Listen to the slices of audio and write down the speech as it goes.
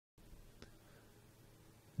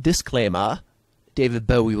Disclaimer, David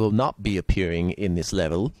Bowie will not be appearing in this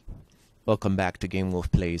level. Welcome back to Game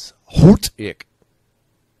Wolf Plays Heretic.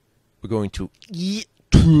 We're going to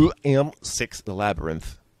E2M6 the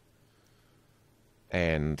Labyrinth.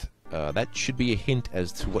 And that should be a hint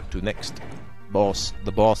as to what the next boss,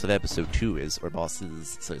 the boss of episode 2 is, or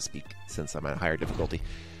bosses, so to speak, since I'm at higher difficulty.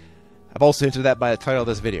 I've also hinted that by the title of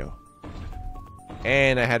this video.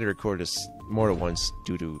 And I had to record this more than once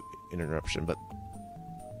due to interruption, but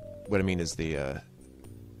what I mean is at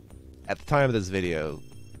the time of this video,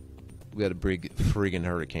 we had a big friggin'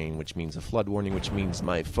 hurricane, which means a flood warning, which means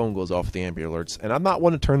my phone goes off the ambient alerts, and I'm not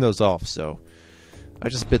one to turn those off, so I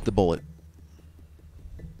just bit the bullet.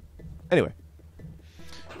 Anyway,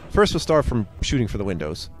 first we'll start from shooting for the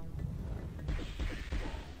windows.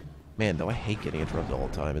 Man, though, I hate getting interrupted all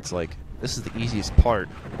the time. It's like, this is the easiest part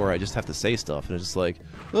where I just have to say stuff, and it's just like,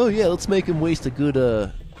 oh yeah, let's make him waste a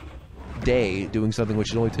good day doing something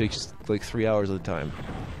which only takes like 3 hours at a time.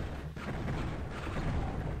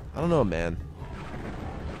 I don't know, man.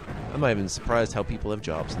 I'm not even surprised how people have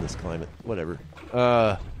jobs in this climate. Whatever.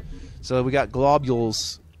 So we got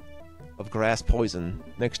globules of grass poison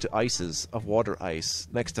next to ices of water ice,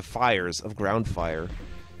 next to fires of ground fire.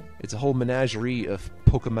 It's a whole menagerie of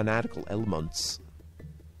Pokemonatical elements.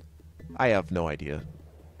 I have no idea.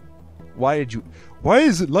 Why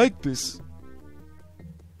is it like this?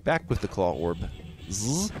 Back with the claw orb.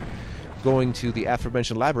 Zzz. Going to the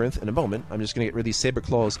aforementioned labyrinth in a moment. I'm just gonna get rid of these saber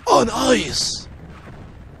claws on ice!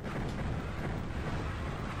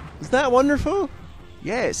 Is that wonderful?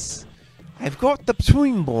 Yes. I've got the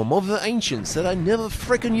twin bomb of the ancients that I never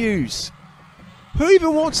frickin' use. Who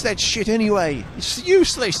even wants that shit anyway? It's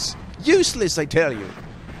useless! Useless, I tell you!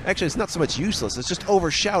 Actually, it's not so much useless, it's just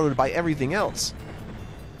overshadowed by everything else.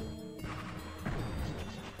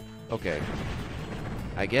 Okay.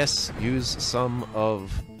 I guess use some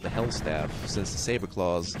of the Hellstaff, since the Saber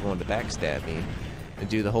Claws wanted to backstab me, and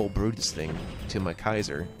do the whole Brutus thing to my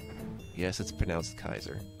Kaiser. Yes, it's pronounced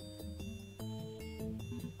Kaiser.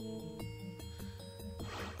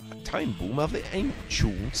 Time boom of the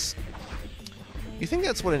ancients. You think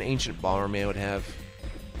that's what an ancient Bomberman would have?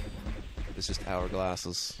 It's just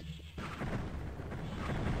hourglasses.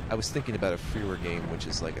 I was thinking about a freeware game which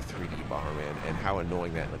is like a 3D Bomberman and how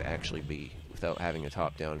annoying that would actually be without having a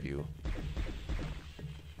top-down view.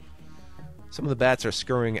 Some of the bats are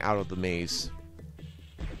scurrying out of the maze.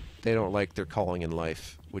 They don't like their calling in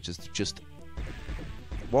life, which is to just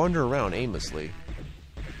wander around aimlessly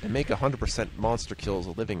and make 100% monster kills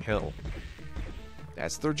a living hell.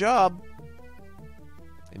 That's their job.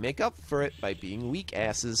 They make up for it by being weak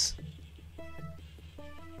asses.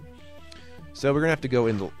 So we're gonna have to go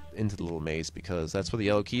into the little maze because that's where the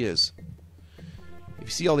yellow key is. If you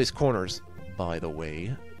see all these corners, by the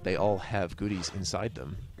way, they all have goodies inside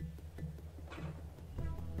them.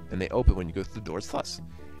 And they open when you go through the doors thus.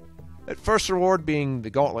 That first reward being the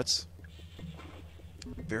gauntlets.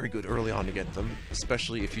 Very good early on to get them,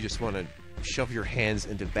 especially if you just want to shove your hands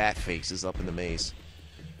into bat faces up in the maze.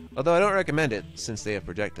 Although I don't recommend it, since they have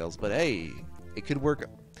projectiles, but hey, it could work.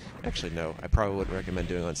 Actually, no, I probably wouldn't recommend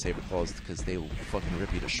doing it on Saber Claws because they will fucking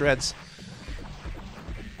rip you to shreds.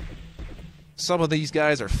 Some of these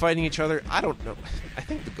guys are fighting each other. I don't know. I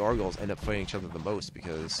think the gargoyles end up fighting each other the most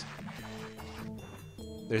because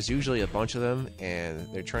there's usually a bunch of them and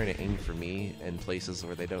they're trying to aim for me in places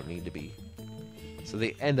where they don't need to be. So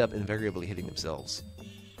they end up invariably hitting themselves.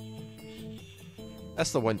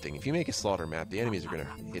 That's the one thing. If you make a slaughter map, the enemies are going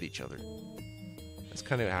to hit each other. That's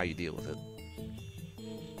kind of how you deal with it.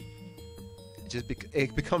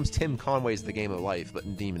 It becomes Tim Conway's The Game of Life, but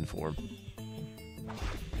in demon form.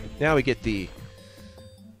 Now we get the...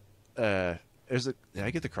 did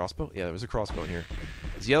I get the crossbow? Yeah, there was a crossbow in here.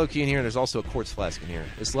 There's a yellow key in here, and there's also a quartz flask in here.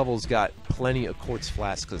 This level's got plenty of quartz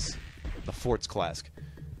flasks, because the Fort's flask.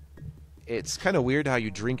 It's kind of weird how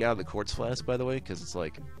you drink out of the quartz flask, by the way, because it's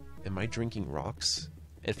like, am I drinking rocks?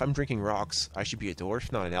 If I'm drinking rocks, I should be a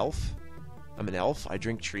dwarf, not an elf. I'm an elf, I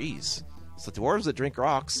drink trees. It's the dwarves that drink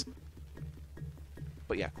rocks.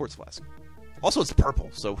 But yeah, quartz flask. Also, it's purple,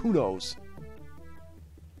 so who knows?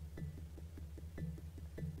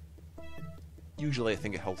 Usually I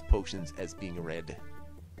think of health potions as being red.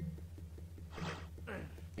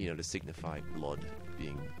 You know, to signify blood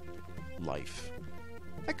being life.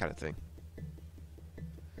 That kind of thing.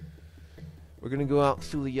 We're gonna go out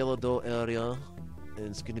through the yellow door area, and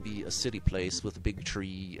it's gonna be a city place with a big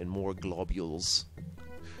tree and more globules.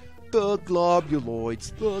 The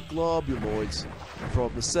globuloids,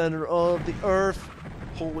 from the center of the earth.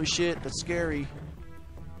 Holy shit, that's scary.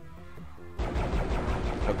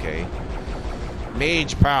 Okay.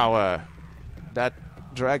 Mage power. That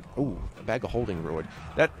Ooh, a bag of holding reward.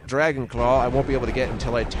 That dragon claw I won't be able to get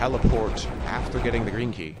until I teleport after getting the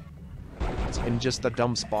green key. It's in just a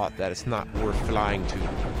dumb spot that it's not worth flying to.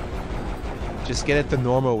 Just get it the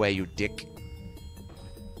normal way, you dick.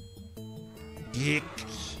 Dick.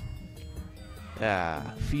 Ah,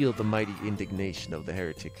 feel the mighty indignation of the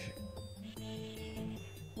heretic.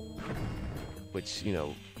 Which, you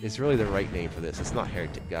know, is really the right name for this. It's not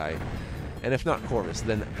heretic guy. And if not Corvus,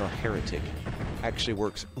 then the heretic actually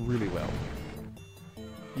works really well.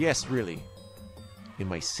 Yes, really. In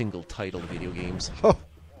my single title video games.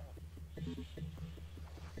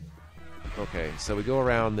 Okay, so we go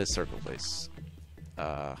around this circle place.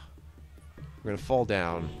 We're gonna fall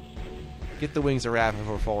down. Get the wings of wrath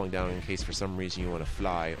before falling down in case for some reason you want to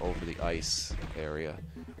fly over the ice area.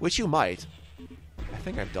 Which you might. I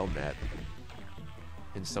think I've done that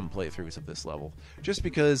in some playthroughs of this level. Just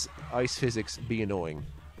because ice physics be annoying.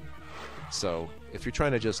 So, if you're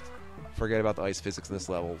trying to just forget about the ice physics in this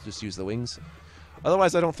level, just use the wings.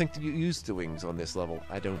 Otherwise, I don't think you use the wings on this level.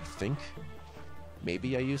 I don't think.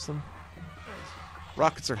 Maybe I use them.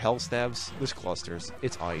 Rockets are hell stabs. There's clusters.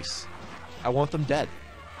 It's ice. I want them dead.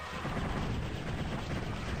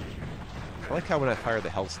 I like how when I fire the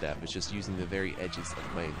hell stab, it's just using the very edges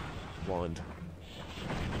of my wand.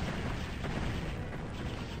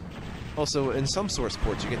 Also, in some source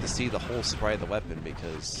ports, you get to see the whole sprite of the weapon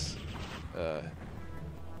because, I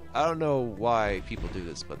don't know why people do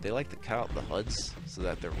this, but they like to cut out the HUDs so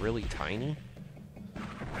that they're really tiny.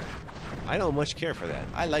 I don't much care for that.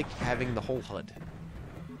 I like having the whole HUD.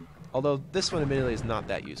 Although, this one admittedly is not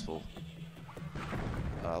that useful.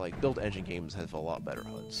 Like, build engine games have a lot better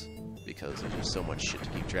HUDs because there's just so much shit to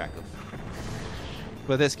keep track of.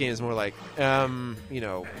 But this game is more like, you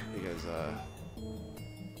know, because,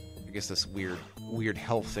 I guess this weird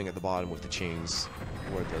health thing at the bottom with the chains,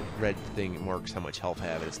 where the red thing marks how much health I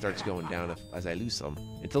have, and it starts going down as I lose some,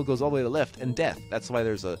 until it goes all the way to the left, and death. That's why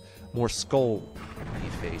there's a more skull-y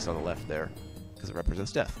face on the left there, because it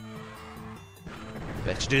represents death.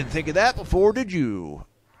 Bet you didn't think of that before, did you?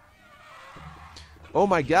 Oh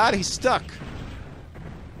my god, he's stuck!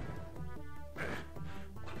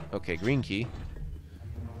 Okay, green key.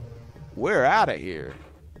 We're out of here!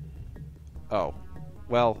 Oh.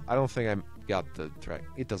 Well, I don't think I got the track.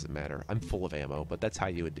 It doesn't matter. I'm full of ammo, but that's how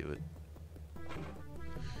you would do it.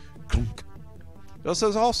 Clunk. There's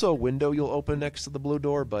also a window you'll open next to the blue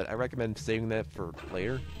door, but I recommend saving that for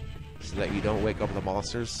later, so that you don't wake up the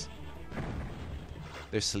monsters.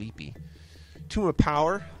 They're sleepy. Tomb of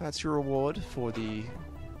Power, that's your reward for the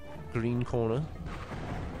green corner.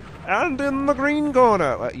 And in the green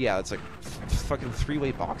corner! Yeah, it's like fucking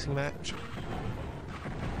three-way boxing match.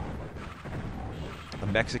 A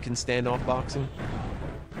Mexican standoff boxing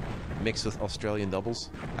mixed with Australian doubles.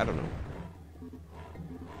 I don't know.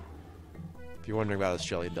 If you're wondering about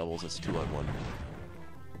Australian doubles, it's 2-on-1.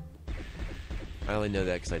 I only know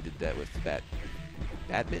that because I did that with the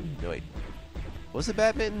badminton? No, wait. Was it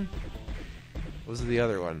badminton? What was the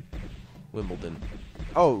other one? Wimbledon.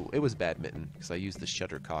 Oh, it was badminton because I used the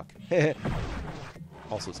shuttlecock.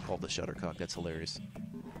 Also, it's called the shuttlecock. That's hilarious.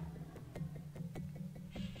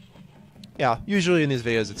 Yeah, usually in these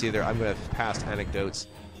videos it's either I'm going to have past anecdotes,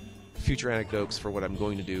 future anecdotes for what I'm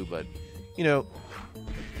going to do, but, you know,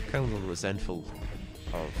 kind of a little resentful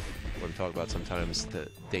of what I'm talking about sometimes to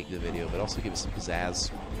date the video, but also give it some pizzazz.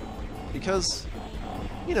 Because,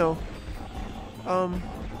 you know,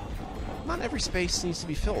 not every space needs to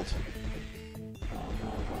be filled.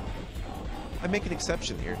 I make an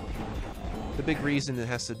exception here. The big reason it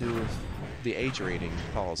has to do with the age rating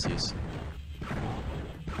policies.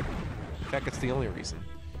 In fact, it's the only reason.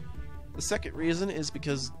 The second reason is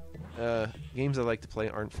because games I like to play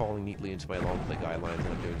aren't falling neatly into my long play guidelines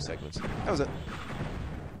when I'm doing segments. That was it.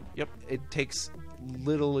 Yep, it takes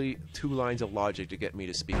literally 2 lines of logic to get me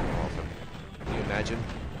to speak more often. Can you imagine?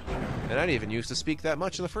 And I didn't even used to speak that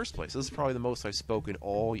much in the first place. This is probably the most I've spoken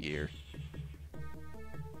all year.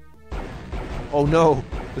 Oh no!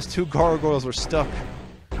 Those 2 gargoyles were stuck.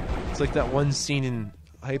 It's like that one scene in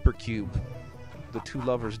Hypercube. The 2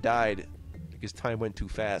 lovers died because time went too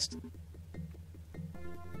fast.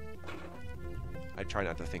 I try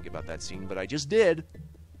not to think about that scene, but I just did.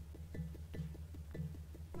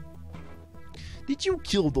 Did you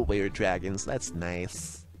kill the weird dragons? That's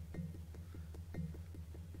nice.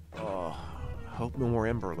 Oh, hope no more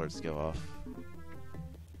Ember Alerts go off.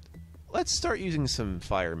 Let's start using some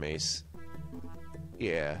Fire Mace.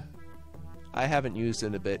 Yeah. I haven't used it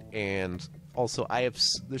in a bit, and also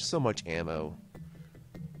there's so much ammo.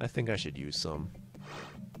 I think I should use some.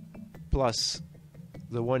 Plus,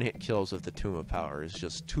 the one-hit kills with the Tomb of Power is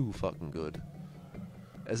just too fucking good.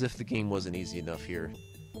 As if the game wasn't easy enough here.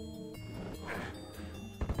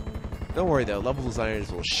 Don't worry though, level designers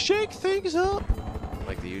will shake things up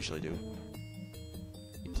like they usually do.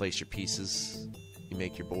 You place your pieces, you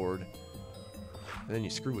make your board, and then you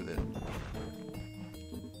screw with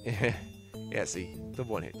it. Yeah, see, the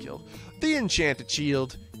one-hit kill. The enchanted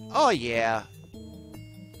shield. Oh yeah.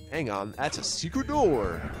 Hang on, that's a secret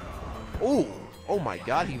door. Oh my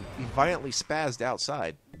god, he violently spazzed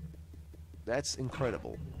outside. That's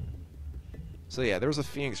incredible. So yeah, there was a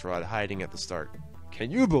Phoenix Rod hiding at the start. Can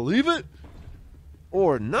you believe it?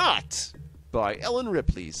 Or not? By Ellen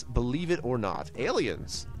Ripley's Believe It or Not.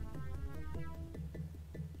 Aliens.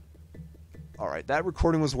 Alright, that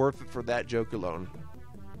recording was worth it for that joke alone.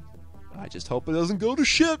 I just hope it doesn't go to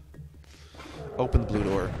shit. Open the blue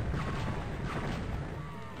door.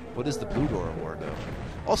 What is the blue door award, though?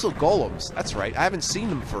 Also, golems. That's right. I haven't seen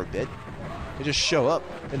them for a bit. They just show up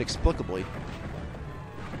inexplicably.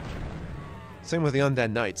 Same with the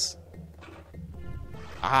Undead Knights.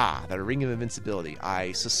 Ah, that Ring of Invincibility.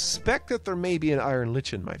 I suspect that there may be an Iron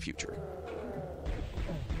Lich in my future.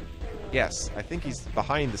 Yes, I think he's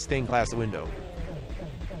behind the stained glass window.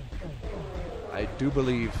 I do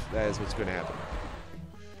believe that is what's going to happen.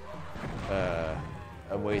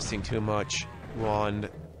 I'm wasting too much wand.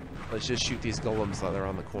 Let's just shoot these golems that are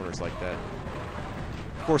on the corners like that.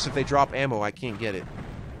 Of course, if they drop ammo, I can't get it.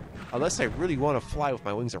 Unless I really want to fly with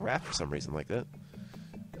my wings of wrath for some reason like that.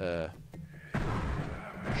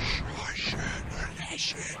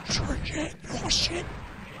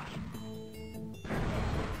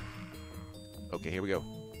 Okay, here we go.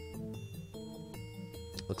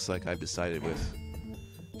 Looks like I've decided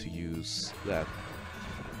to use that.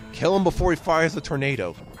 Kill him before he fires the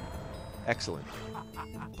tornado. Excellent.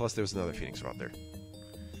 Plus, there's another Phoenix Rod there.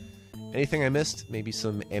 Anything I missed? Maybe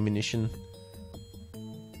some ammunition?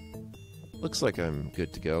 Looks like I'm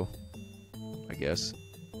good to go, I guess.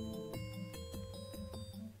 I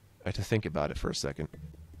have to think about it for a second.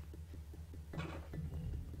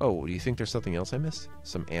 Oh, do you think there's something else I missed?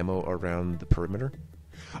 Some ammo around the perimeter?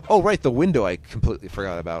 Oh, right, the window I completely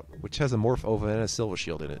forgot about, which has a Morph Oven and a Silver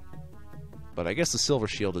Shield in it. But I guess the Silver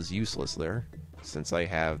Shield is useless there, since I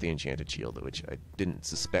have the Enchanted Shield, which I didn't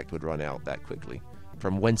suspect would run out that quickly,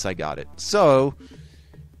 from whence I got it. So,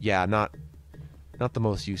 yeah, not the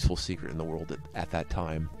most useful secret in the world at that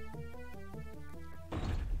time.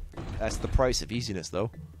 That's the price of easiness,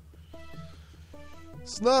 though.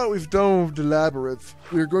 So now that we've done with the labyrinth,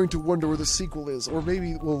 we're going to wonder where the sequel is, or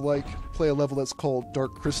maybe we'll, like, play a level that's called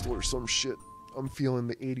Dark Crystal or some shit. I'm feeling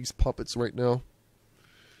the 80s puppets right now.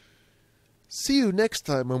 See you next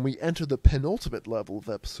time when we enter the penultimate level of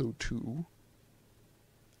episode 2.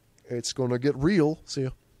 It's gonna get real. See ya.